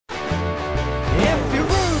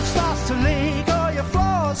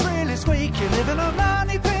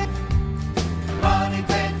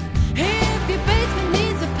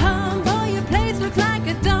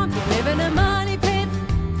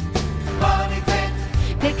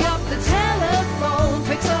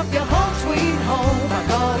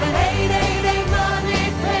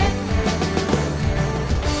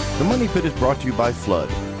Money Pit is brought to you by Flood,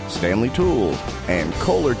 Stanley Tools, and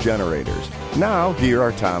Kohler Generators. Now, here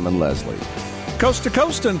are Tom and Leslie. Coast to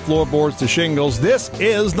coast and floorboards to shingles, this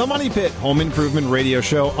is the Money Pit Home Improvement Radio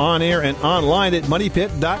Show, on air and online at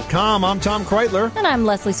moneypit.com. I'm Tom Kreitler. And I'm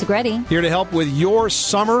Leslie Segretti. Here to help with your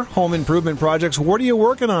summer home improvement projects. What are you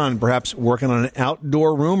working on? Perhaps working on an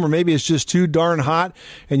outdoor room, or maybe it's just too darn hot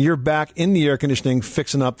and you're back in the air conditioning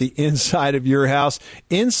fixing up the inside of your house.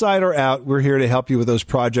 Inside or out, we're here to help you with those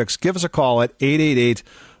projects. Give us a call at 888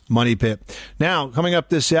 Money Pit. Now, coming up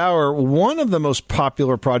this hour, one of the most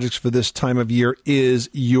popular projects for this time of year is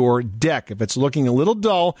your deck. If it's looking a little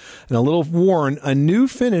dull and a little worn, a new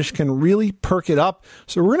finish can really perk it up.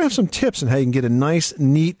 So we're going to have some tips on how you can get a nice,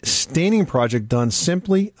 neat staining project done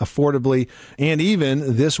simply, affordably, and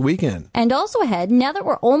even this weekend. And also ahead, now that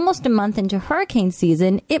we're almost a month into hurricane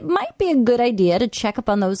season, it might be a good idea to check up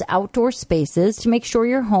on those outdoor spaces to make sure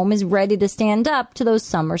your home is ready to stand up to those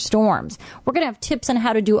summer storms. We're going to have tips on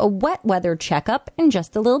how to do a wet weather checkup in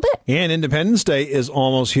just a little bit. And Independence Day is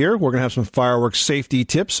almost here. We're going to have some fireworks safety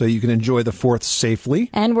tips so you can enjoy the 4th safely.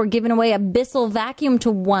 And we're giving away a Bissell vacuum to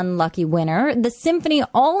one lucky winner. The Symphony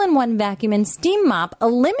all-in-one vacuum and steam mop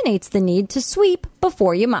eliminates the need to sweep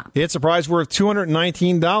before you mop. It's a prize worth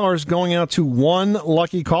 $219 going out to one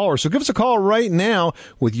lucky caller. So give us a call right now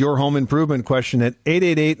with your home improvement question at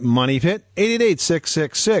 888-MONEY-PIT,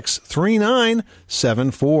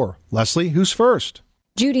 888-666-3974. Leslie, who's first?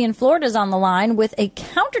 Judy in Florida is on the line with a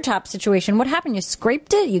countertop situation. What happened? You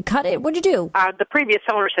scraped it? You cut it? What'd you do? The previous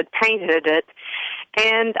owners had painted it,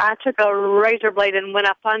 and I took a razor blade and went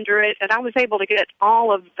up under it, and I was able to get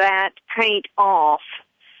all of that paint off.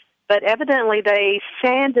 But evidently they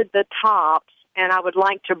sanded the tops, and I would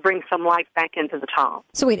like to bring some life back into the top.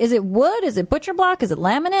 So wait, is it wood? Is it butcher block? Is it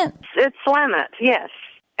laminate? It's laminate, yes.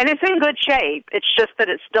 And it's in good shape. It's just that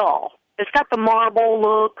it's dull. It's got the marble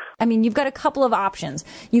look. I mean, you've got a couple of options.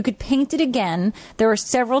 You could paint it again. There are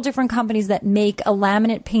several different companies that make a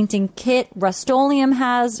laminate painting kit. Rust-Oleum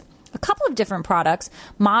has a couple of different products.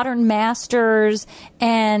 Modern Masters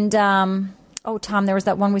and, Tom, there was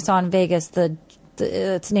that one we saw in Vegas.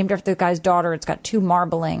 It's named after the guy's daughter. It's got 2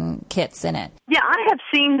 marbling kits in it. Yeah, I have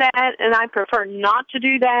seen that, and I prefer not to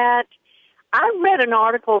do that. I read an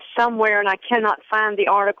article somewhere, and I cannot find the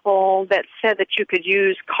article, that said that you could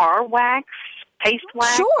use car wax, paste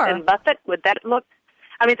wax, and buff it. Would that look?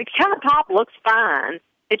 I mean, the countertop looks fine.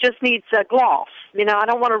 It just needs a gloss. You know, I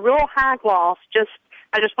don't want a real high gloss.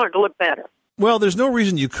 I just want it to look better. Well, there's no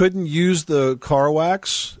reason you couldn't use the car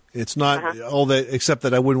wax. It's not all that, except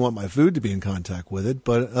that I wouldn't want my food to be in contact with it.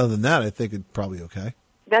 But other than that, I think it's probably okay.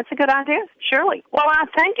 That's a good idea, surely. Well, I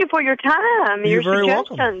thank you for your time, You're your very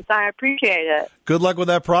suggestions. Welcome. I appreciate it. Good luck with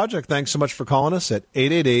that project. Thanks so much for calling us at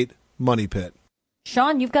 888-MONEY-PIT.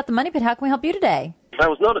 Sean, you've got the Money Pit. How can we help you today? I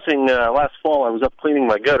was noticing last fall I was up cleaning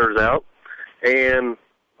my gutters out, and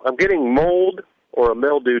I'm getting mold or a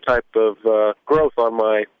mildew type of growth on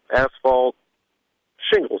my asphalt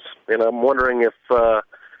shingles, and I'm wondering if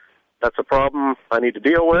that's a problem I need to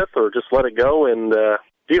deal with or just let it go and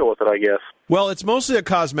deal with it, I guess. Well, it's mostly a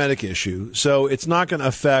cosmetic issue, so it's not going to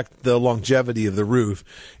affect the longevity of the roof.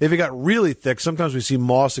 If it got really thick, sometimes we see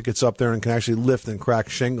moss that gets up there and can actually lift and crack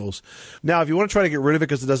shingles. Now, if you want to try to get rid of it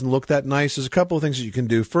because it doesn't look that nice, there's a couple of things that you can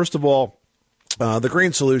do. First of all, the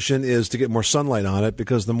green solution is to get more sunlight on it,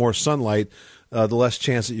 because the more sunlight, the less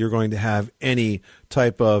chance that you're going to have any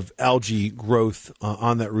type of algae growth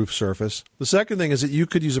on that roof surface. The second thing is that you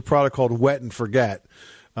could use a product called Wet and Forget.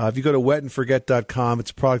 If you go to wetandforget.com,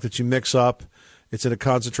 it's a product that you mix up. It's in a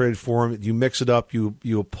concentrated form. You mix it up.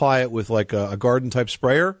 You apply it with like a garden-type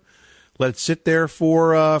sprayer. Let it sit there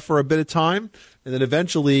for a bit of time, and then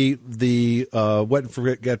eventually the Wet and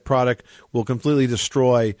Forget product will completely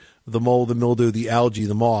destroy the mold, the mildew, the algae,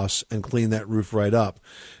 the moss, and clean that roof right up.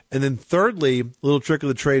 And then thirdly, a little trick of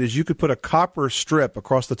the trade is you could put a copper strip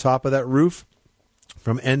across the top of that roof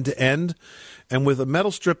from end to end. And with a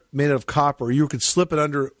metal strip made out of copper, you could slip it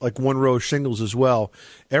under like one row of shingles as well.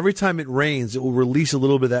 Every time it rains, it will release a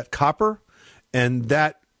little bit of that copper, and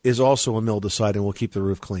that is also a mildewcide and will keep the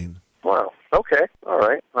roof clean. Wow. Okay. All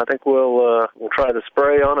right. I think we'll try the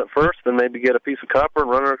spray on it first, then maybe get a piece of copper and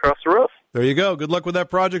run it across the roof. There you go. Good luck with that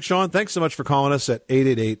project, Sean. Thanks so much for calling us at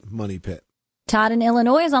 888-MONEY-PIT. Todd in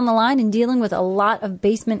Illinois is on the line and dealing with a lot of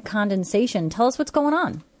basement condensation. Tell us what's going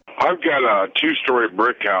on. I've got a 2-story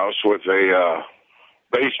brick house with a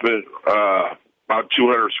basement, about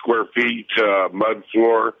 200 square feet, mud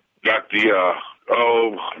floor. Got the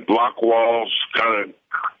block walls kind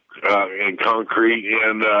of in concrete,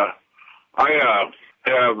 and I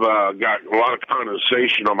have got a lot of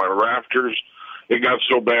condensation on my rafters, it got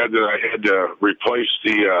so bad that I had to replace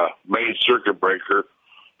the main circuit breaker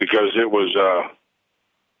because it was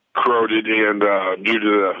corroded and due to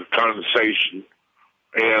the condensation.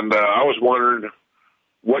 And I was wondering,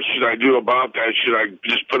 what should I do about that? Should I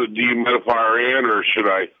just put a dehumidifier in, or should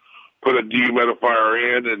I put a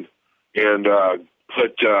dehumidifier in and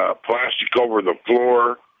put plastic over the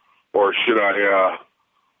floor, or should I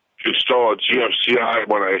install a GFCI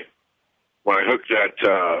when I hook that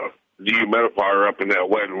dehumidifier up in that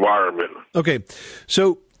wet environment? Okay,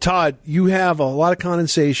 so Todd, you have a lot of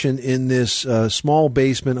condensation in this small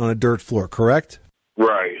basement on a dirt floor, correct?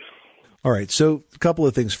 Right. All right, so a couple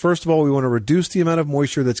of things. First of all, we want to reduce the amount of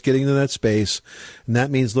moisture that's getting into that space, and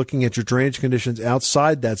that means looking at your drainage conditions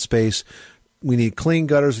outside that space. We need clean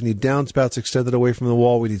gutters. We need downspouts extended away from the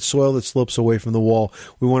wall. We need soil that slopes away from the wall.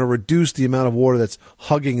 We want to reduce the amount of water that's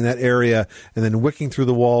hugging that area and then wicking through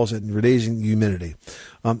the walls and reducing the humidity.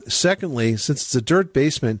 Secondly, since it's a dirt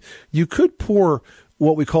basement, you could pour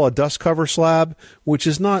what we call a dust cover slab, which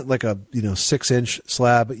is not like a 6-inch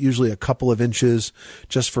slab, but usually a couple of inches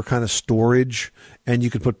just for kind of storage. And you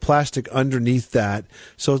could put plastic underneath that.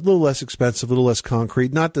 So it's a little less expensive, a little less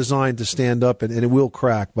concrete, not designed to stand up, and it will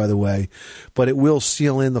crack, by the way, but it will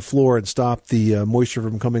seal in the floor and stop the moisture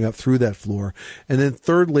from coming up through that floor. And then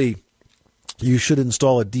thirdly, you should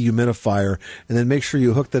install a dehumidifier and then make sure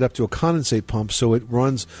you hook that up to a condensate pump so it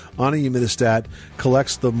runs on a humidistat,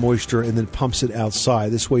 collects the moisture, and then pumps it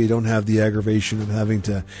outside. This way you don't have the aggravation of having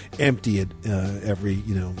to empty it every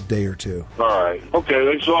day or two. All right. Okay,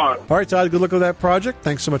 thanks a lot. All right, Todd, good luck with that project.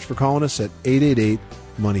 Thanks so much for calling us at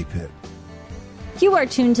 888-MONEY-PIT. You are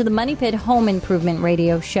tuned to the Money Pit Home Improvement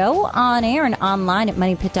Radio Show on air and online at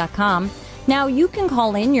moneypit.com. Now, you can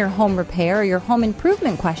call in your home repair or your home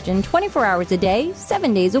improvement question 24 hours a day,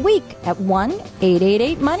 7 days a week at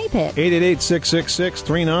 1-888-MONEY-PIT.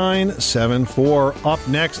 888-666-3974. Up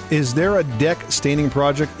next, is there a deck staining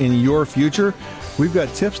project in your future? We've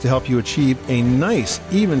got tips to help you achieve a nice,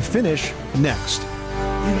 even finish next. You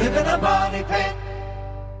live in a money pit.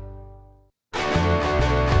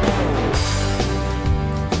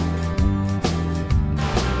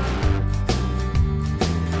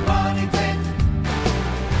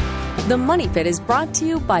 The Money Pit is brought to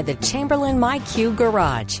you by the Chamberlain MyQ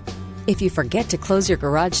Garage. If you forget to close your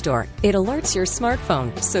garage door, it alerts your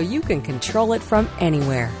smartphone so you can control it from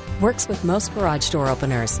anywhere. Works with most garage door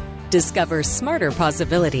openers. Discover smarter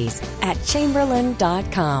possibilities at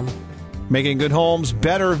Chamberlain.com. Making good homes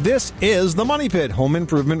better. This is the Money Pit Home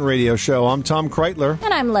Improvement Radio Show. I'm Tom Kreitler.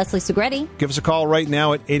 And I'm Leslie Segretti. Give us a call right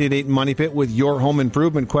now at 888-MONEY-PIT with your home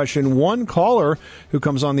improvement question. One caller who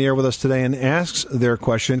comes on the air with us today and asks their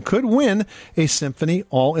question could win a Symphony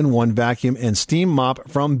all-in-one vacuum and steam mop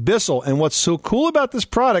from Bissell. And what's so cool about this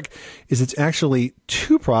product is it's actually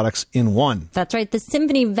two products in one. That's right. The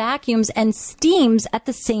Symphony vacuums and steams at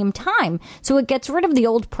the same time. So it gets rid of the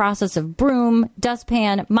old process of broom,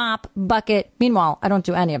 dustpan, mop, bucket. Meanwhile, I don't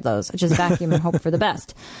do any of those. I just vacuum and hope for the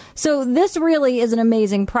best. So this really is an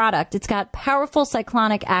amazing product. It's got powerful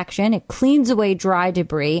cyclonic action. It cleans away dry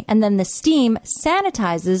debris. And then the steam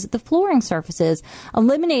sanitizes the flooring surfaces,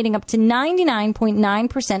 eliminating up to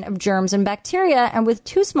 99.9% of germs and bacteria. And with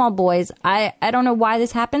two small boys, I don't know why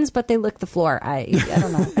this happens, but they lick the floor. I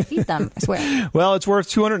don't know. I feed them, I swear. Well, it's worth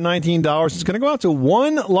 $219. It's going to go out to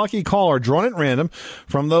one lucky caller drawn at random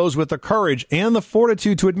from those with the courage and the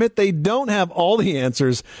fortitude to admit they don't have all the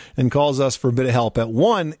answers and calls us for a bit of help at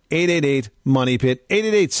 1-888-MONEY-PIT,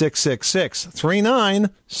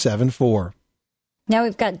 888-666-3974. Now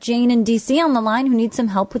we've got Jane in D.C. on the line who needs some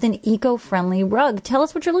help with an eco-friendly rug. Tell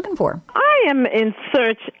us what you're looking for. I am in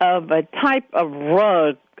search of a type of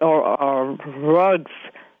rug or rugs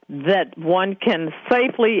that one can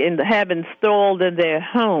safely have installed in their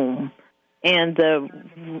home. And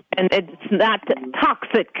it's not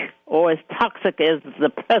toxic or as toxic as the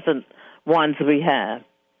present ones we have.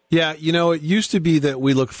 Yeah, it used to be that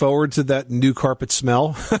we look forward to that new carpet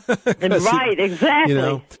smell. Right,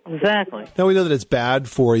 exactly. Exactly. Now we know that it's bad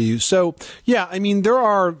for you. So, yeah, there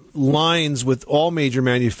are lines with all major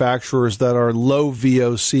manufacturers that are low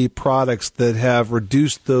VOC products that have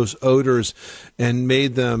reduced those odors and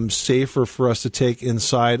made them safer for us to take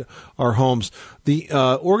inside our homes. The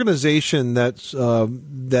organization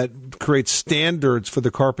that creates standards for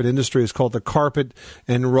the carpet industry is called the Carpet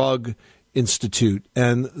and Rug Institute.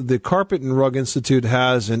 And the Carpet and Rug Institute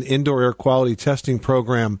has an indoor air quality testing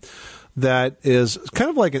program that is kind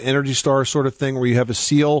of like an Energy Star sort of thing where you have a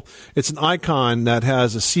seal. It's an icon that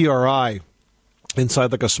has a CRI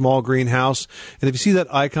inside like a small greenhouse. And if you see that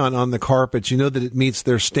icon on the carpets, you know that it meets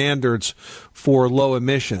their standards for low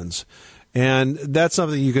emissions. And that's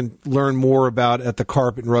something you can learn more about at the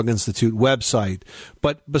Carpet and Rug Institute website.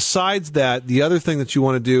 But besides that, the other thing that you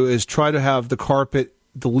want to do is try to have the carpet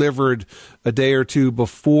delivered a day or two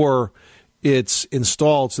before it's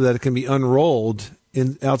installed so that it can be unrolled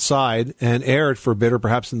outside and aired for a bit, or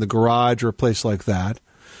perhaps in the garage or a place like that.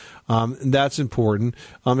 And that's important.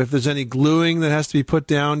 If there's any gluing that has to be put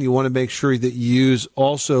down, you want to make sure that you use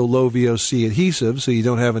also low VOC adhesive, so you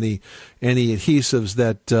don't have any adhesives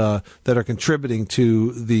that are contributing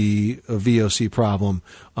to the VOC problem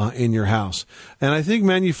in your house. And I think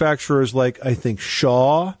manufacturers like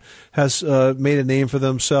Shaw has made a name for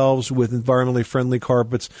themselves with environmentally friendly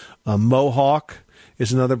carpets. Mohawk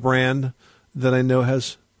is another brand that I know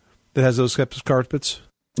has those types of carpets.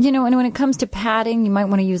 And when it comes to padding, you might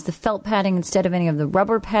want to use the felt padding instead of any of the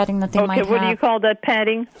rubber padding that they might have. Okay, what do you call that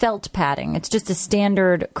padding? Felt padding. It's just a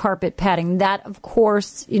standard carpet padding. That, of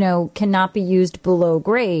course, cannot be used below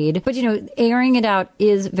grade. But, airing it out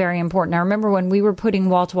is very important. I remember when we were putting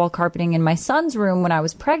wall-to-wall carpeting in my son's room when I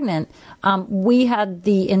was pregnant, we had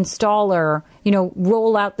the installer,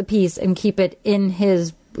 roll out the piece and keep it in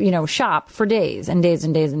his shop for days and days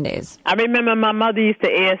and days and days. I remember my mother used to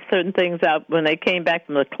air certain things out when they came back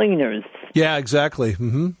from the cleaners. Yeah, exactly.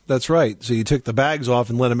 Mm-hmm. That's right. So you took the bags off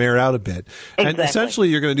and let them air it out a bit. Exactly. And essentially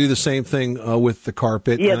you're going to do the same thing with the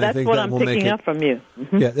carpet. Yeah, and that's I think what that I'm will picking make up from you.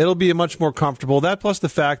 Mm-hmm. Yeah, it'll be much more comfortable. That plus the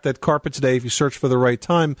fact that carpet today, if you search for the right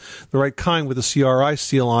kind with a CRI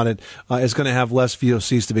seal on it, is going to have less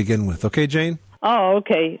VOCs to begin with. Okay, Jane? Oh,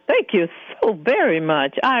 okay. Thank you so very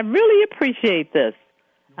much. I really appreciate this.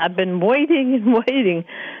 I've been waiting and waiting,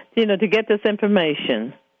 to get this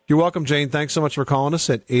information. You're welcome, Jane. Thanks so much for calling us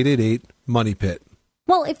at 888-MONEY-PIT.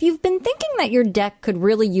 Well, if you've been thinking that your deck could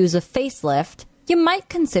really use a facelift, you might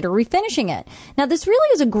consider refinishing it. Now, this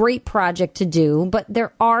really is a great project to do, but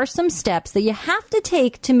there are some steps that you have to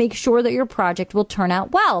take to make sure that your project will turn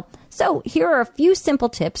out well. So here are a few simple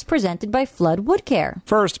tips presented by Flood Wood Care.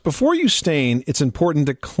 First, before you stain, it's important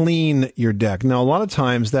to clean your deck. Now, a lot of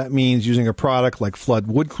times that means using a product like Flood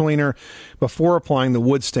Wood Cleaner before applying the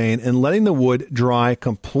wood stain and letting the wood dry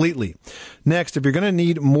completely. Next, if you're going to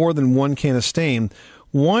need more than one can of stain,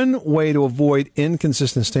 one way to avoid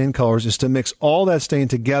inconsistent stain colors is to mix all that stain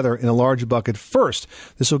together in a large bucket first.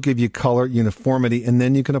 This will give you color uniformity, and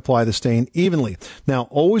then you can apply the stain evenly. Now,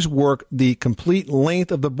 always work the complete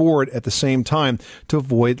length of the board at the same time to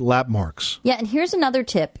avoid lap marks. Yeah, and here's another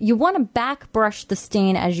tip. You want to back brush the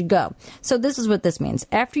stain as you go. So this is what this means.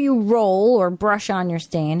 After you roll or brush on your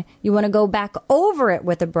stain, you want to go back over it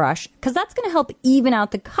with a brush, because that's going to help even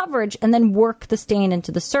out the coverage and then work the stain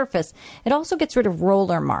into the surface. It also gets rid of roller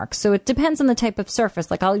marks. So it depends on the type of surface.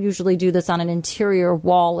 Like I'll usually do this on an interior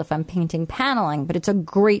wall if I'm painting paneling, but it's a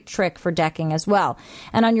great trick for decking as well.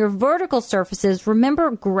 And on your vertical surfaces, remember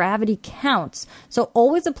gravity counts. So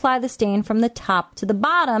always apply the stain from the top to the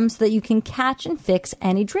bottom so that you can catch and fix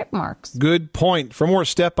any drip marks. Good point. For more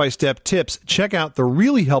step-by-step tips, check out the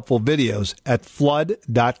really helpful videos at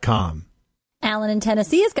flood.com. Alan in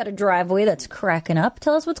Tennessee has got a driveway that's cracking up.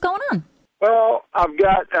 Tell us what's going on. Well, I've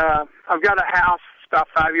got a house about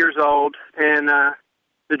 5 years old, and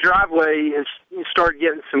the driveway has started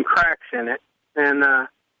getting some cracks in it, and I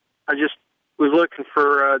just was looking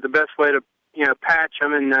for the best way to patch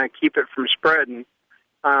them and keep it from spreading.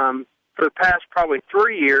 For the past probably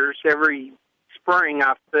 3 years, every spring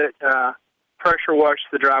I've put pressure washed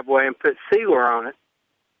the driveway and put sealer on it.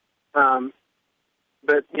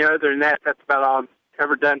 But other than that, that's about all I've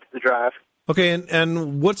ever done to the drive. Okay,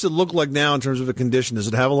 and what's it look like now in terms of the condition? Does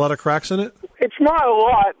it have a lot of cracks in it? It's not a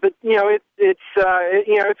lot, but it's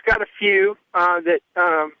got a few that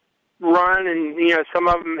run, and some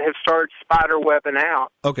of them have started spider webbing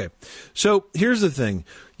out. Okay, so here's the thing: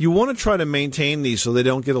 you want to try to maintain these so they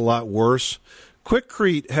don't get a lot worse.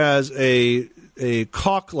 Quikrete has a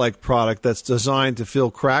caulk-like product that's designed to fill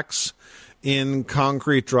cracks in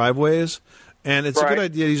concrete driveways. And it's a good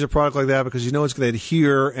idea to use a product like that because it's going to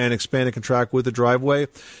adhere and expand and contract with the driveway.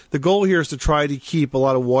 The goal here is to try to keep a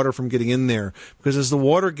lot of water from getting in there, because as the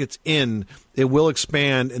water gets in, it will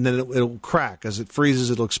expand and then it'll crack. As it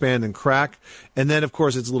freezes, it'll expand and crack. And then, of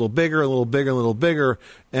course, it's a little bigger, a little bigger, a little bigger.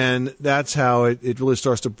 And that's how it really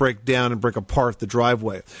starts to break down and break apart the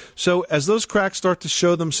driveway. So as those cracks start to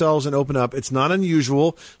show themselves and open up, it's not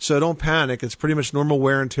unusual, so don't panic. It's pretty much normal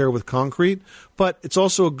wear and tear with concrete. But it's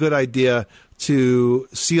also a good idea to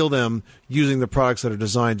seal them using the products that are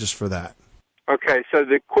designed just for that. Okay, so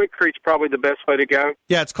the Quickrete's probably the best way to go?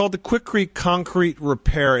 Yeah, it's called the Quikrete Concrete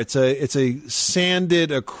Repair. It's a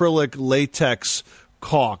sanded acrylic latex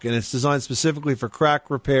caulk, and it's designed specifically for crack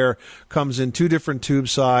repair. Comes in 2 different tube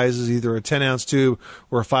sizes, either a 10-ounce tube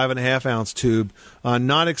or a 5.5-ounce tube.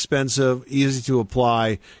 Not expensive, easy to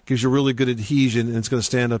apply, gives you really good adhesion, and it's going to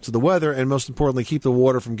stand up to the weather, and most importantly, keep the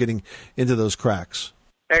water from getting into those cracks.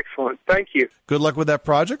 Excellent. Thank you. Good luck with that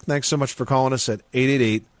project. Thanks so much for calling us at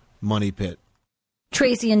 888-MONEY-PIT.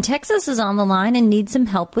 Tracy in Texas is on the line and needs some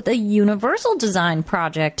help with a universal design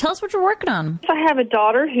project. Tell us what you're working on. I have a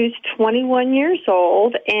daughter who's 21 years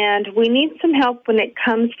old, and we need some help when it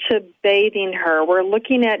comes to bathing her. We're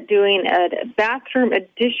looking at doing a bathroom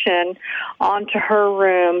addition onto her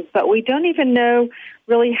room, but we don't even know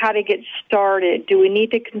really how to get started. Do we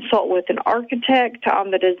need to consult with an architect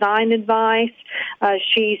on the design advice?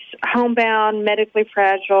 She's homebound, medically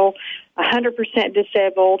fragile, 100%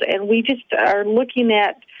 disabled, and we just are looking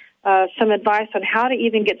at some advice on how to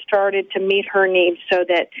even get started to meet her needs so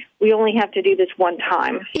that we only have to do this one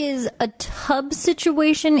time. Is a tub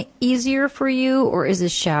situation easier for you, or is a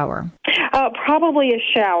shower? Probably a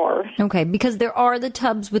shower. Okay, because there are the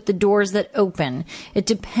tubs with the doors that open. It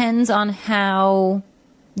depends on how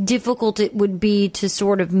difficult it would be to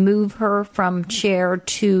sort of move her from chair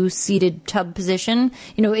to seated tub position.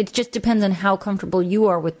 You know, it just depends on how comfortable you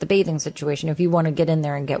are with the bathing situation, if you want to get in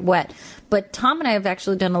there and get wet. But Tom and I have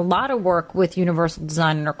actually done a lot of work with Universal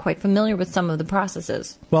Design and are quite familiar with some of the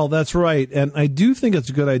processes. Well, that's right. And I do think it's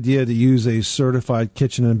a good idea to use a certified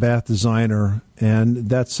kitchen and bath designer, and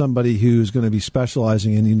that's somebody who's going to be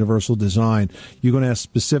specializing in universal design. You're going to ask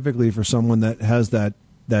specifically for someone that has that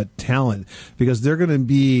talent, because they're going to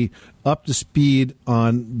be up to speed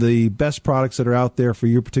on the best products that are out there for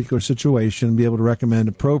your particular situation, be able to recommend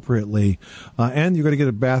appropriately, and you're going to get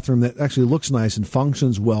a bathroom that actually looks nice and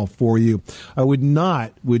functions well for you. I would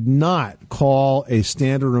not call a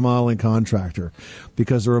standard remodeling contractor,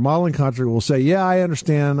 because the remodeling contractor will say, yeah, I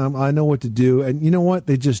understand, I know what to do, and you know what?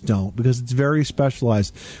 They just don't, because it's very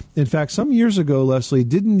specialized. In fact, some years ago, Leslie,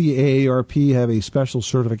 didn't the AARP have a special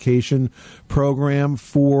certification program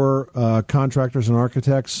for contractors and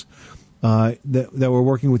architects that were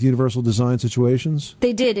working with universal design situations?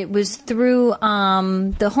 They did. It was through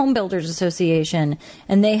the Home Builders Association,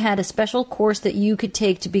 and they had a special course that you could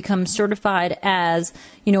take to become certified as,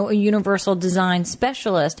 you know, a universal design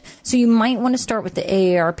specialist. So you might want to start with the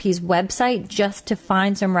AARP's website just to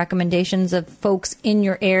find some recommendations of folks in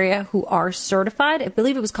your area who are certified. I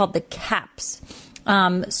believe it was called the CAPS.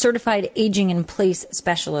 Certified Aging in Place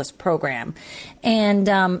Specialist Program. And,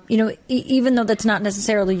 you know, even though that's not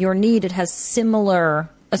necessarily your need, it has similar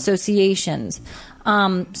associations.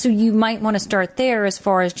 So you might want to start there as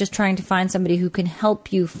far as just trying to find somebody who can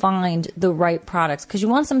help you find the right products, because you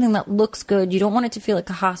want something that looks good. You don't want it to feel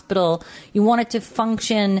like a hospital. You want it to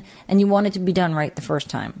function, and you want it to be done right the first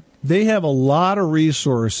time. They have a lot of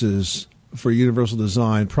resources for universal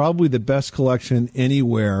design. Probably the best collection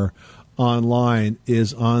anywhere online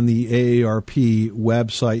is on the AARP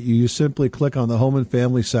website. You simply click on the Home and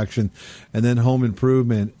Family section and then Home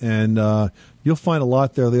Improvement, and you'll find a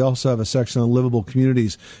lot there. They also have a section on livable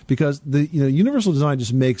communities, because the universal design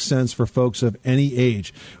just makes sense for folks of any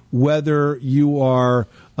age, whether you are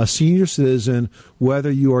a senior citizen, whether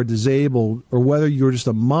you are disabled, or whether you're just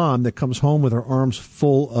a mom that comes home with her arms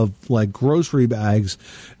full of like grocery bags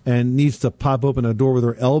and needs to pop open a door with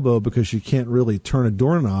her elbow because she can't really turn a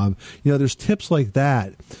doorknob. You know, there's tips like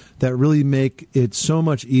that that really make it so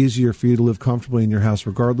much easier for you to live comfortably in your house,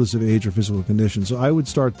 regardless of age or physical condition. So I would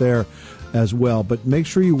start there as well. But make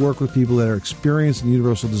sure you work with people that are experienced in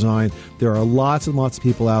universal design. There are lots and lots of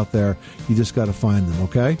people out there. You just got to find them,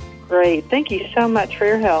 okay? Great. Thank you so much for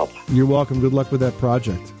your help. You're welcome. Good luck with that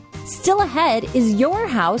project. Still ahead, is your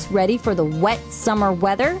house ready for the wet summer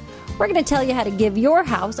weather? We're going to tell you how to give your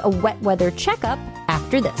house a wet weather checkup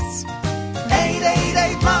after this.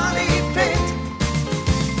 888 Money Pit.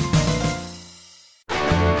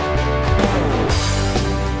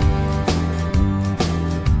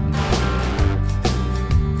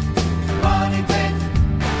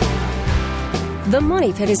 The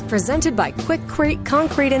Money Pit is presented by Quikrete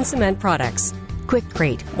Concrete and Cement Products.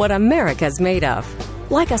 Quikrete, what America's made of.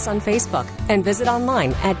 Like us on Facebook and visit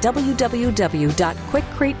online at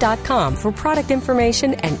www.quikrete.com for product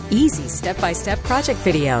information and easy step-by-step project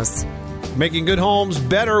videos. Making good homes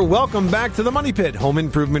better. Welcome back to the Money Pit Home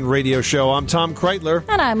Improvement Radio Show. I'm Tom Kreitler.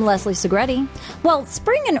 And I'm Leslie Segretti. Well,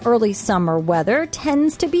 spring and early summer weather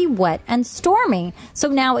tends to be wet and stormy. So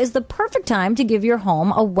now is the perfect time to give your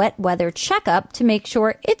home a wet weather checkup to make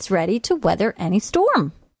sure it's ready to weather any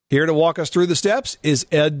storm. Here to walk us through the steps is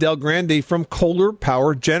Ed Del Grande from Kohler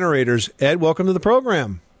Power Generators. Ed, welcome to the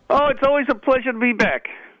program. Oh, it's always a pleasure to be back.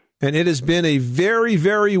 And it has been a very,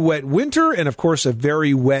 very wet winter and, of course, a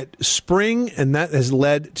very wet spring, and that has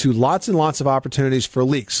led to lots and lots of opportunities for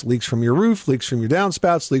leaks. Leaks from your roof, leaks from your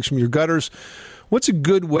downspouts, leaks from your gutters. What's a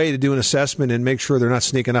good way to do an assessment and make sure they're not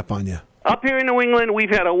sneaking up on you? Up here in New England,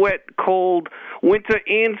 we've had a wet, cold winter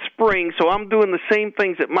and spring, so I'm doing the same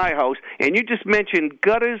things at my house. And you just mentioned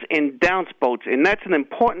gutters and downspouts, and that's an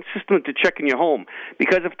important system to check in your home.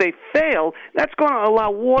 Because if they fail, that's going to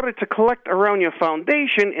allow water to collect around your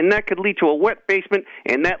foundation, and that could lead to a wet basement,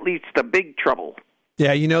 and that leads to big trouble.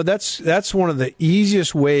 Yeah, you know, that's one of the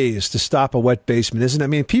easiest ways to stop a wet basement, isn't it? I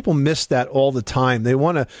mean, people miss that all the time. They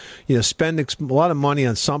want to, spend a lot of money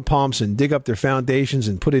on sump pumps and dig up their foundations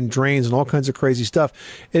and put in drains and all kinds of crazy stuff.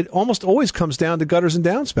 It almost always comes down to gutters and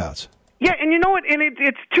downspouts. Yeah, and you know what? And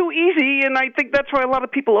it's too easy, and I think that's why a lot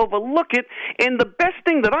of people overlook it. And the best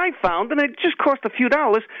thing that I found, and it just cost a few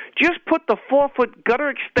dollars, just put the 4-foot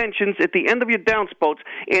gutter extensions at the end of your downspouts,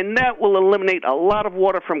 and that will eliminate a lot of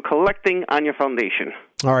water from collecting on your foundation.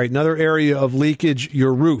 All right, another area of leakage,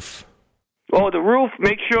 your roof. Oh, the roof,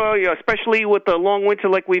 make sure, especially with the long winter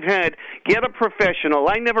like we've had, get a professional.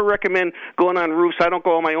 I never recommend going on roofs. I don't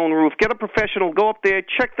go on my own roof. Get a professional, go up there,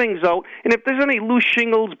 check things out, and if there's any loose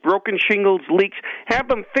shingles, broken shingles, leaks, have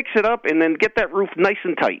them fix it up and then get that roof nice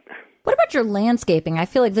and tight. What about your landscaping? I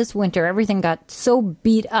feel like this winter everything got so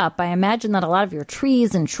beat up. I imagine that a lot of your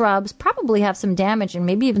trees and shrubs probably have some damage and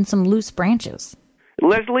maybe even some loose branches.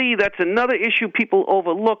 Leslie, that's another issue people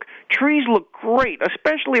overlook. Trees look great,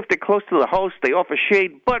 especially if they're close to the house. They offer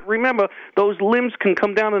shade. But remember, those limbs can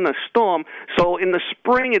come down in a storm. So in the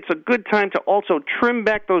spring, it's a good time to also trim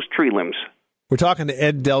back those tree limbs. We're talking to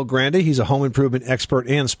Ed Del Grande. He's a home improvement expert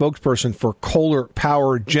and spokesperson for Kohler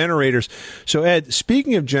Power Generators. So, Ed,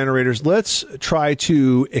 speaking of generators, let's try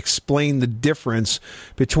to explain the difference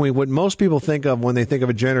between what most people think of when they think of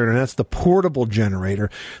a generator, and that's the portable generator,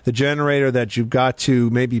 the generator that you've got to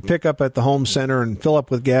maybe pick up at the home center and fill up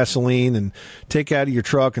with gasoline and take out of your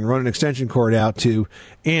truck and run an extension cord out to,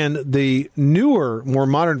 and the newer, more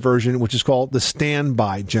modern version, which is called the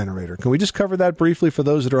standby generator. Can we just cover that briefly for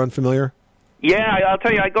those that are unfamiliar? Yeah, I'll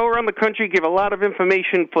tell you, I go around the country, give a lot of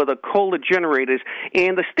information for the Kohler generators,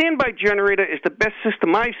 and the standby generator is the best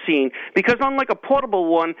system I've seen because unlike a portable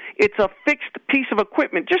one, it's a fixed piece of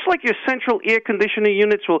equipment. Just like your central air conditioning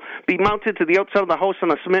units will be mounted to the outside of the house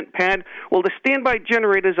on a cement pad, well, the standby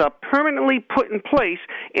generators are permanently put in place,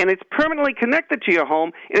 and it's permanently connected to your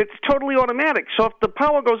home, and it's totally automatic. So if the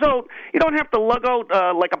power goes out, you don't have to lug out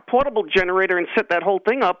like a portable generator and set that whole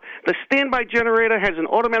thing up. The standby generator has an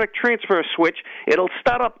automatic transfer switch. It'll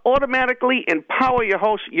start up automatically and power your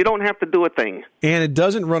house. You don't have to do a thing. And it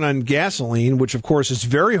doesn't run on gasoline, which, of course, is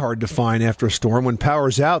very hard to find after a storm. When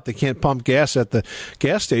power's out, they can't pump gas at the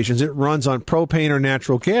gas stations. It runs on propane or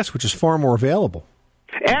natural gas, which is far more available.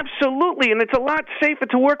 Absolutely, and it's a lot safer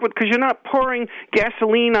to work with because you're not pouring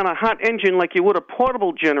gasoline on a hot engine like you would a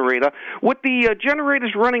portable generator. With the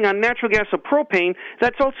generators running on natural gas or propane,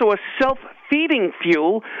 that's also a self-feeding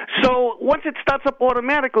fuel. So once it starts up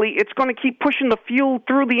automatically, it's going to keep pushing the fuel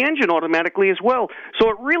through the engine automatically as well. So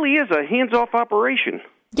it really is a hands-off operation.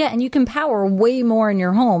 Yeah, and you can power way more in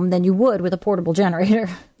your home than you would with a portable generator.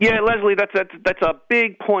 Yeah, Leslie, that's a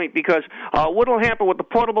big point because what will happen with the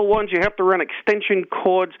portable ones, you have to run extension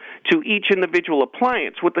cords to each individual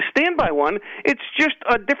appliance. With the standby one, it's just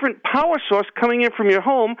a different power source coming in from your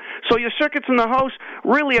home, so your circuits in the house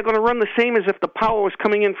really are going to run the same as if the power was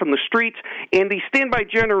coming in from the streets, and the standby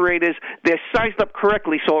generators, they're sized up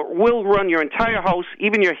correctly, so it will run your entire house,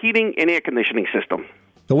 even your heating and air conditioning system.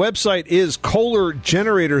 The website is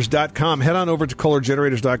KohlerGenerators.com. Head on over to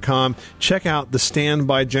KohlerGenerators.com. Check out the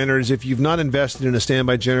standby generators. If you've not invested in a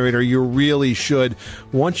standby generator, you really should.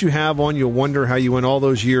 Once you have one, you'll wonder how you went all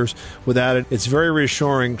those years without it. It's very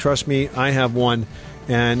reassuring. Trust me, I have one.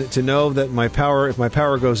 And to know that if my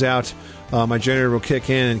power goes out, my generator will kick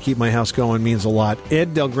in and keep my house going means a lot.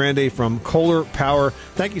 Ed Del Grande from Kohler Power,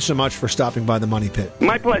 thank you so much for stopping by the Money Pit.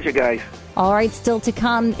 My pleasure, guys. All right, still to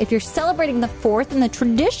come, if you're celebrating the 4th in the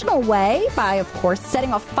traditional way by, of course,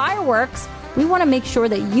 setting off fireworks, we want to make sure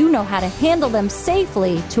that you know how to handle them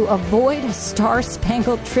safely to avoid a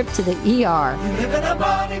star-spangled trip to the ER. You live in a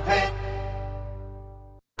money pit.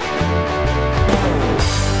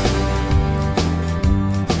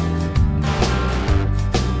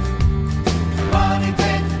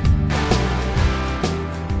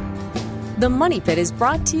 The Money Pit is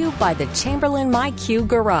brought to you by the Chamberlain MyQ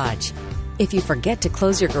Garage. If you forget to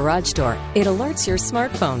close your garage door, it alerts your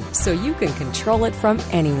smartphone so you can control it from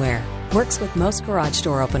anywhere. Works with most garage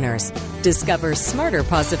door openers. Discover smarter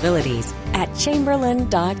possibilities at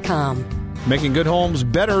Chamberlain.com. Making good homes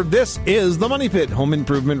better. This is the Money Pit Home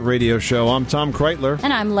Improvement Radio Show. I'm Tom Kreitler.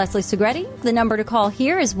 And I'm Leslie Segretti. The number to call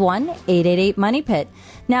here is 1-888-MONEY-PIT.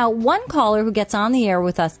 Now, one caller who gets on the air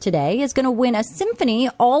with us today is going to win a Symphony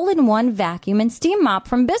all-in-one vacuum and steam mop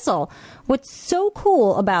from Bissell. What's so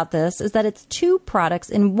cool about this is that it's two products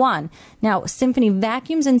in one. Now, Symphony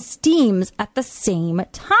vacuums and steams at the same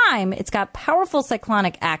time. It's got powerful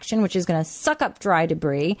cyclonic action, which is going to suck up dry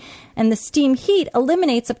debris, and the steam heat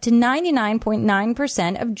eliminates up to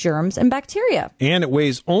 99.9% of germs and bacteria. And it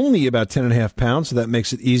weighs only about 10.5 pounds, so that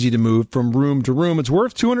makes it easy to move from room to room. It's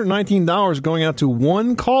worth $219 going out to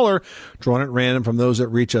one caller, drawn at random from those that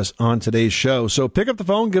reach us on today's show. So pick up the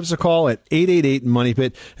phone, give us a call at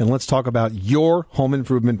 888-MONEY-PIT, and let's talk about your home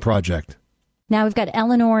improvement project. Now we've got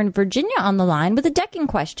Eleanor in Virginia on the line with a decking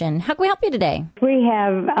question. How can we help you today? We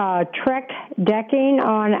have Trek decking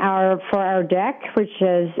for our deck, which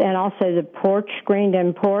is, and also the porch,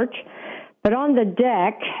 screened-in porch. But on the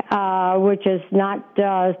deck, which is not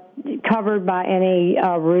covered by any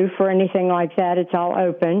roof or anything like that, it's all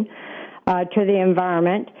open to the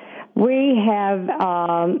environment. We have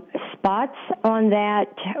spots on that,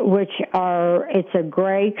 which it's a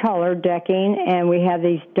gray color decking, and we have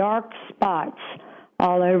these dark spots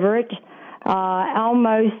all over it.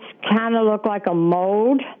 Almost kind of look like a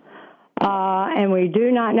mold, and we do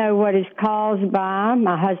not know what it's caused by.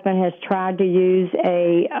 My husband has tried to use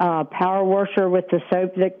a power washer with the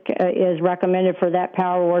soap that is recommended for that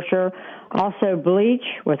power washer, also bleach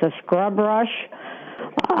with a scrub brush.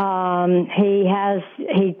 He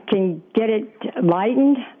can get it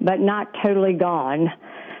lightened, but not totally gone.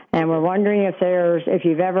 And we're wondering if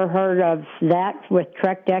you've ever heard of that with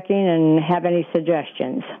Trek decking and have any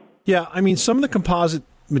suggestions. Yeah, I mean, some of the composite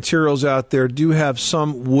materials out there do have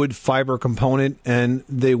some wood fiber component, and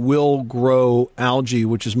they will grow algae,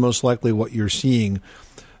 which is most likely what you're seeing.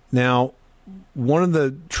 Now, one of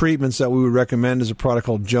the treatments that we would recommend is a product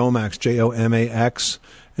called Jomax, Jomax.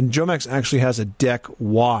 And Jomax actually has a deck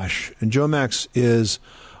wash. And Jomax is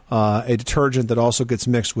a detergent that also gets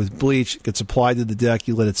mixed with bleach. It gets applied to the deck.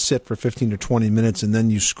 You let it sit for 15 to 20 minutes, and then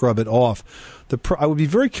you scrub it off. I would be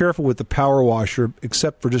very careful with the power washer,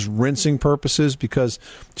 except for just rinsing purposes, because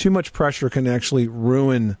too much pressure can actually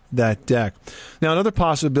ruin that deck. Now, another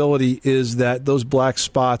possibility is that those black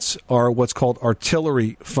spots are what's called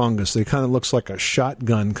artillery fungus. They kind of looks like a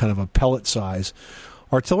shotgun, kind of a pellet size.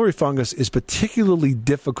 Artillery fungus is particularly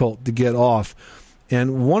difficult to get off,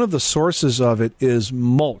 and one of the sources of it is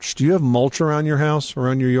mulch. Do you have mulch around your house,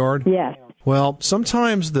 around your yard? Yes. Well,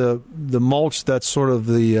 sometimes the mulch that's sort of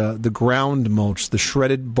the ground mulch, the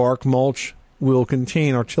shredded bark mulch, will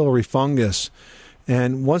contain artillery fungus.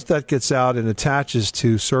 And once that gets out and attaches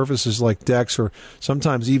to surfaces like decks or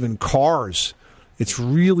sometimes even cars, it's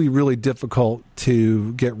really, really difficult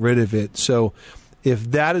to get rid of it. So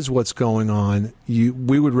if that is what's going on,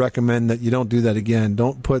 we would recommend that you don't do that again.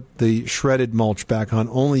 Don't put the shredded mulch back on.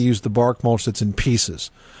 Only use the bark mulch that's in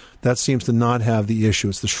pieces. That seems to not have the issue.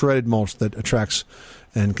 It's the shredded mulch that attracts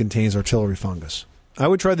and contains artillery fungus. I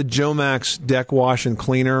would try the Jomax deck wash and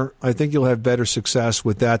cleaner. I think you'll have better success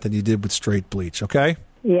with that than you did with straight bleach, okay?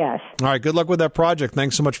 Yes. All right, good luck with that project.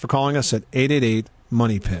 Thanks so much for calling us at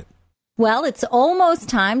 888-MONEY-PIT. Well, it's almost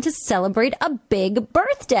time to celebrate a big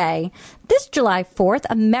birthday. This July 4th,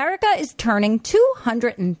 America is turning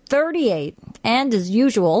 238. And as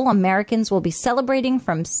usual, Americans will be celebrating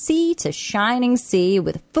from sea to shining sea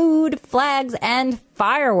with food, flags, and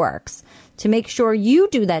fireworks. To make sure you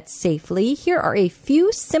do that safely, here are a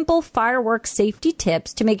few simple fireworks safety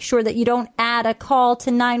tips to make sure that you don't add a call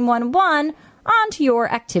to 911 onto your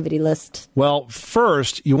activity list. Well,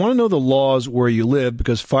 first, you want to know the laws where you live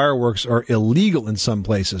because fireworks are illegal in some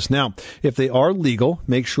places. Now, if they are legal,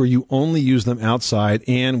 make sure you only use them outside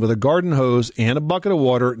and with a garden hose and a bucket of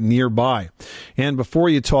water nearby. And before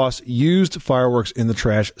you toss used fireworks in the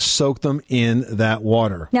trash, soak them in that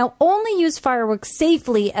water. Now, only use fireworks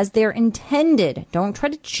safely as they're intended. Don't try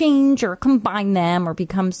to change or combine them or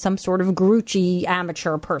become some sort of grouchy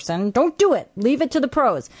amateur person. Don't do it. Leave it to the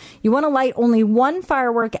pros. You want to light only one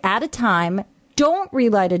firework at a time. Don't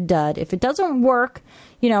relight a dud. If it doesn't work,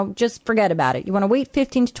 just forget about it. You want to wait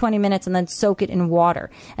 15 to 20 minutes and then soak it in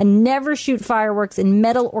water. And never shoot fireworks in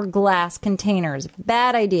metal or glass containers.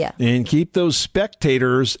 Bad idea. And keep those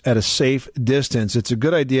spectators at a safe distance. It's a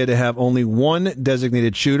good idea to have only one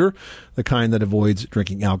designated shooter, the kind that avoids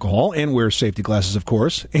drinking alcohol and wears safety glasses, of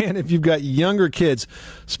course. And if you've got younger kids,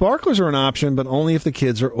 sparklers are an option, but only if the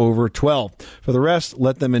kids are over 12. For the rest,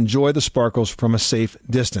 let them enjoy the sparkles from a safe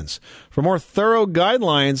distance. For more thorough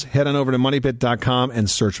guidelines, head on over to MoneyPit.com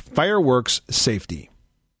and search fireworks safety.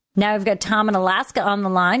 Now we've got Tom in Alaska on the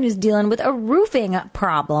line who's dealing with a roofing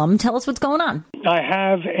problem. Tell us what's going on. I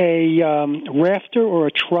have a rafter or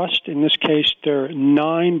a truss. In this case, they're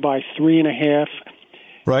 9 by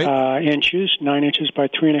 3.5 inches, 9 inches by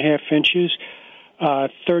 3.5 inches,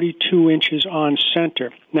 32 inches on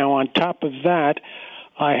center. Now, on top of that,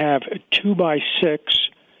 I have 2 by 6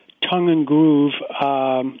 tongue and groove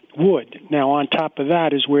wood. Now, on top of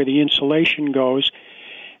that is where the insulation goes.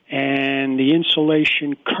 And the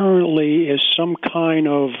insulation currently is some kind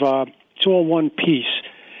of, it's all one piece.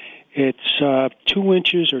 It's 2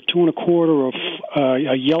 inches or 2.25 of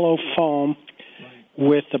a yellow foam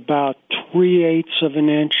with about 3/8 of an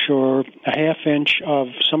inch or a half inch of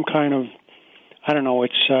some kind of, I don't know,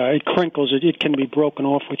 it crinkles. It can be broken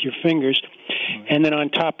off with your fingers. And then on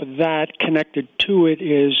top of that, connected to it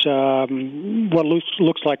is what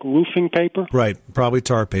looks like roofing paper. Right, probably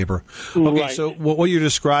tar paper. Okay, Right. so what you're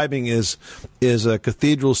describing is a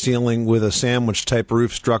cathedral ceiling with a sandwich-type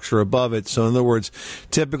roof structure above it. So in other words,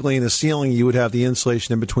 typically in a ceiling you would have the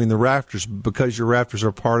insulation in between the rafters. Because your rafters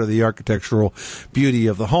are part of the architectural beauty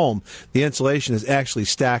of the home, the insulation is actually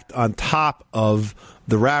stacked on top of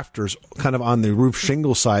the rafters, kind of on the roof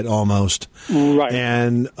shingle side almost. Right.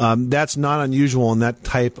 And that's not unusual in that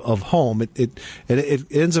type of home. It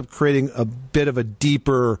ends up creating a bit of a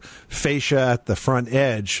deeper fascia at the front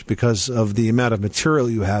edge because of the amount of material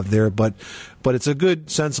you have there, but it's a good,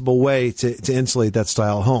 sensible way to insulate that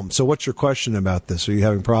style of home. So what's your question about this? Are you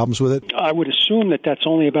having problems with it? I would assume that that's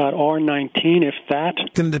only about R19, if that.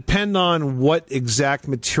 It's going to depend on what exact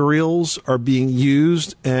materials are being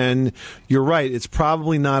used, and you're right, it's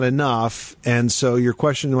probably not enough. And so your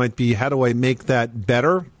question might be, how do I make that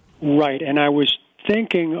better? Right, and I was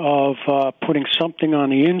thinking of putting something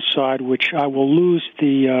on the inside, which I will lose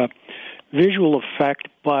the visual effect,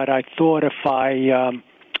 but I thought if I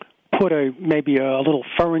put maybe a little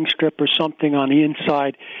furring strip or something on the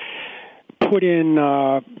inside, put in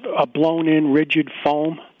a blown-in rigid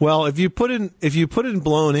foam. Well, if you put in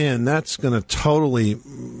blown in, that's going to totally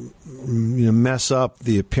mess up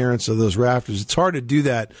the appearance of those rafters. It's hard to do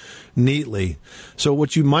that neatly. So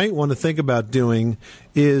what you might want to think about doing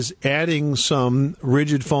is adding some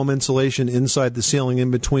rigid foam insulation inside the ceiling, in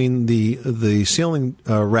between the ceiling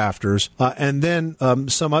rafters, and then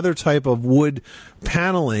some other type of wood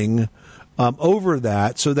paneling over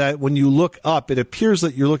that, so that when you look up, it appears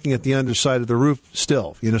that you're looking at the underside of the roof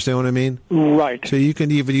still. You understand what I mean? Right. So you can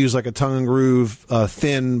even use like a tongue and groove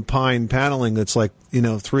thin pine paneling that's like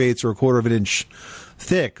 3/8 or 1/4 of an inch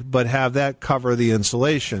thick, but have that cover the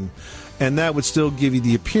insulation. And that would still give you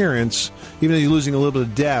the appearance, even though you're losing a little bit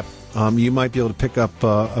of depth, you might be able to pick up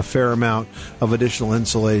a fair amount of additional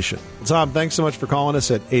insulation. Tom, thanks so much for calling us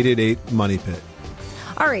at 888-MONEY-PIT.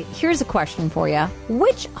 All right, here's a question for you.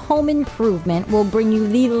 Which home improvement will bring you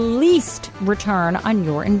the least return on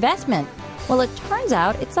your investment? Well, it turns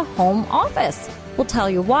out it's a home office. We'll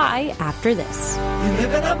tell you why after this. You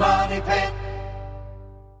live in a money pit.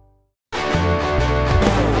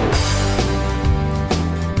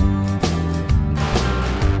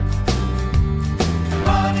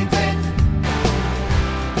 Money Pit.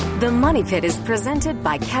 The Money Pit is presented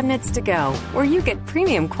by Cabinets to Go, where you get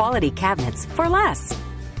premium quality cabinets for less.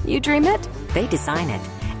 You dream it, they design it,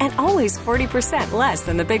 and always 40% less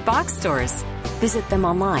than the big box stores. Visit them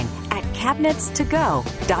online at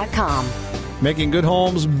cabinetstogo.com. Making good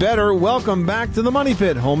homes better. Welcome back to the Money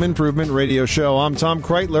Pit Home Improvement Radio Show. I'm Tom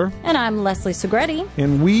Kreitler. And I'm Leslie Segretti.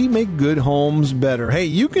 And we make good homes better. Hey,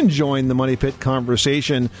 you can join the Money Pit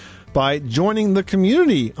conversation by joining the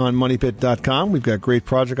community on MoneyPit.com. We've got great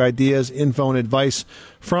project ideas, info, and advice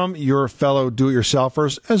from your fellow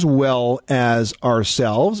do-it-yourselfers as well as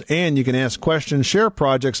ourselves. And you can ask questions, share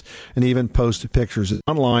projects, and even post pictures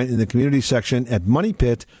online in the community section at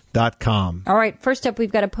MoneyPit.com. All right, first up,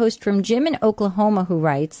 we've got a post from Jim in Oklahoma who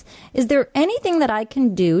writes, is there anything that I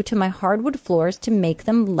can do to my hardwood floors to make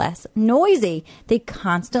them less noisy? They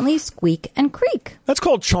constantly squeak and creak. That's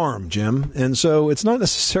called charm, Jim. And so it's not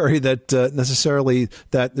necessarily that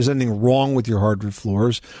there's anything wrong with your hardwood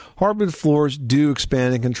floors. Hardwood floors do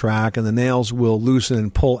expand and contract, and the nails will loosen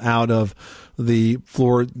and pull out of the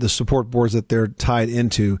floor, the support boards that they're tied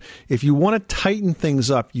into. If you want to tighten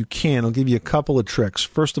things up, you can. I'll give you a couple of tricks.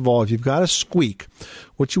 First of all, if you've got a squeak,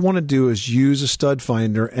 what you want to do is use a stud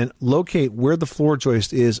finder and locate where the floor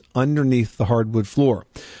joist is underneath the hardwood floor.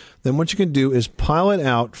 Then what you can do is pilot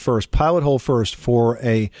hole first for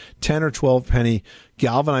a 10 or 12 penny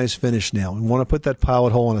galvanized finish nail. You want to put that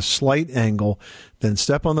pilot hole on a slight angle, then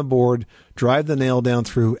step on the board, drive the nail down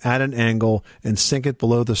through at an angle, and sink it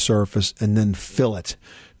below the surface, and then fill it.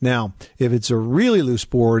 Now, if it's a really loose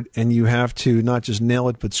board and you have to not just nail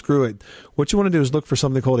it but screw it, what you want to do is look for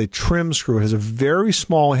something called a trim screw. It has a very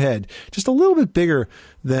small head, just a little bit bigger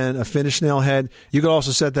than a finish nail head. You can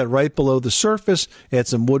also set that right below the surface, add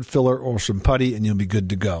some wood filler or some putty, and you'll be good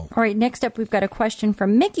to go. All right, next up, we've got a question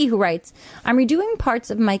from Mickey who writes, I'm redoing parts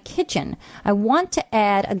of my kitchen. I want to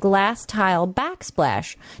add a glass tile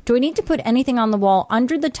backsplash. Do I need to put anything on the wall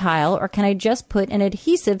under the tile, or can I just put an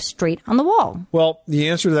adhesive straight on the wall? Well, the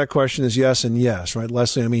answer to that question is yes and yes, right,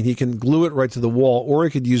 Leslie? I mean, he can glue it right to the wall, or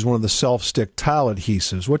he could use one of the self-stick tile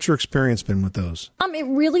adhesives. What's your experience been with those? It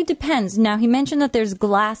really depends. Now, he mentioned that there's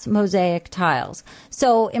glass mosaic tiles.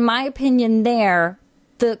 So, in my opinion there,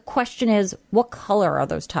 the question is, what color are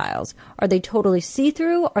those tiles? Are they totally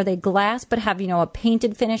see-through? Are they glass but have, a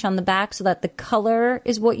painted finish on the back so that the color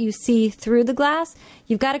is what you see through the glass?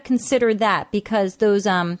 You've got to consider that because those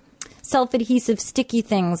self-adhesive sticky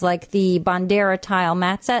things like the Bandera tile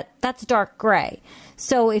mat set, that's dark gray.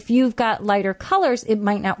 So if you've got lighter colors, it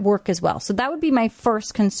might not work as well. So that would be my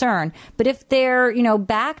first concern. But if they're,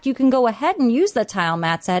 backed, you can go ahead and use the tile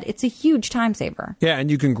mat set. It's a huge time saver. Yeah, and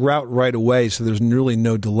you can grout right away, so there's really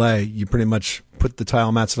no delay. You pretty much put the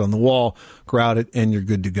tile mat set on the wall, grout it, and you're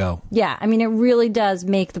good to go. Yeah, it really does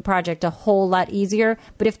make the project a whole lot easier.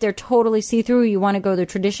 But if they're totally see-through, you want to go the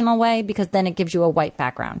traditional way because then it gives you a white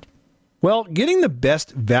background. Well, getting the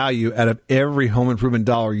best value out of every home improvement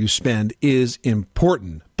dollar you spend is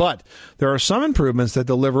important, but there are some improvements that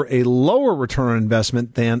deliver a lower return on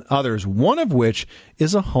investment than others, one of which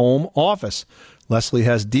is a home office. Leslie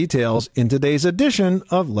has details in today's edition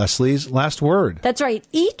of Leslie's Last Word. That's right.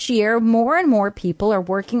 Each year, more and more people are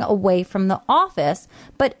working away from the office,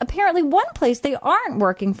 but apparently one place they aren't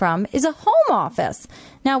working from is a home office.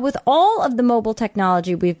 Now, with all of the mobile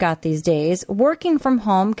technology we've got these days, working from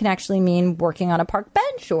home can actually mean working on a park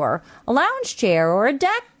bench or a lounge chair or a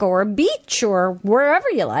deck or a beach or wherever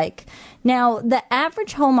you like. Now, the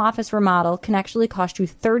average home office remodel can actually cost you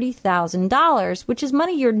 $30,000, which is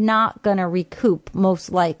money you're not going to recoup,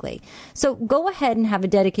 most likely. So go ahead and have a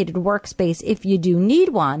dedicated workspace if you do need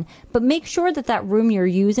one, but make sure that that room you're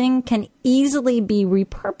using can easily be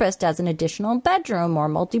repurposed as an additional bedroom or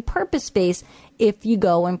multi-purpose space if you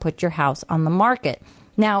go and put your house on the market.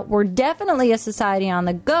 Now, we're definitely a society on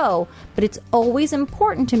the go, but it's always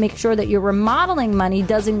important to make sure that your remodeling money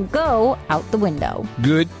doesn't go out the window.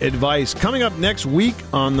 Good advice. Coming up next week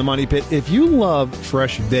on The Money Pit, if you love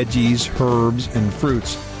fresh veggies, herbs, and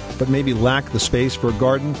fruits, but maybe lack the space for a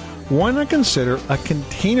garden, why not consider a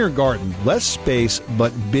container garden? Less space,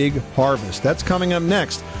 but big harvest. That's coming up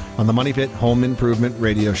next on the Money Pit Home Improvement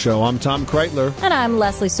Radio Show. I'm Tom Kreitler. And I'm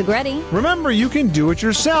Leslie Segretti. Remember, you can do it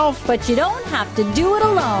yourself, but you don't have to do it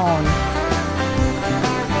alone.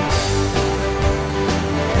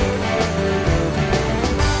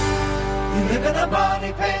 You live in a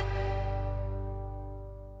money pit.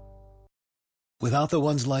 Without the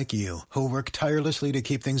ones like you, who work tirelessly to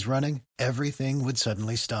keep things running, everything would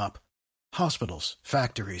suddenly stop. Hospitals,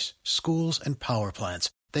 factories, schools, and power plants,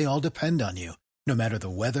 they all depend on you. No matter the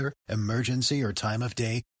weather, emergency, or time of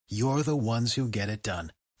day, you're the ones who get it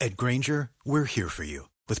done. At Grainger, we're here for you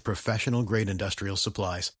with professional-grade industrial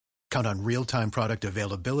supplies. Count on real-time product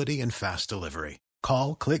availability and fast delivery.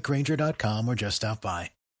 Call, click Grainger.com, or just stop by.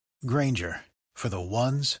 Grainger, for the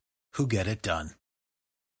ones who get it done.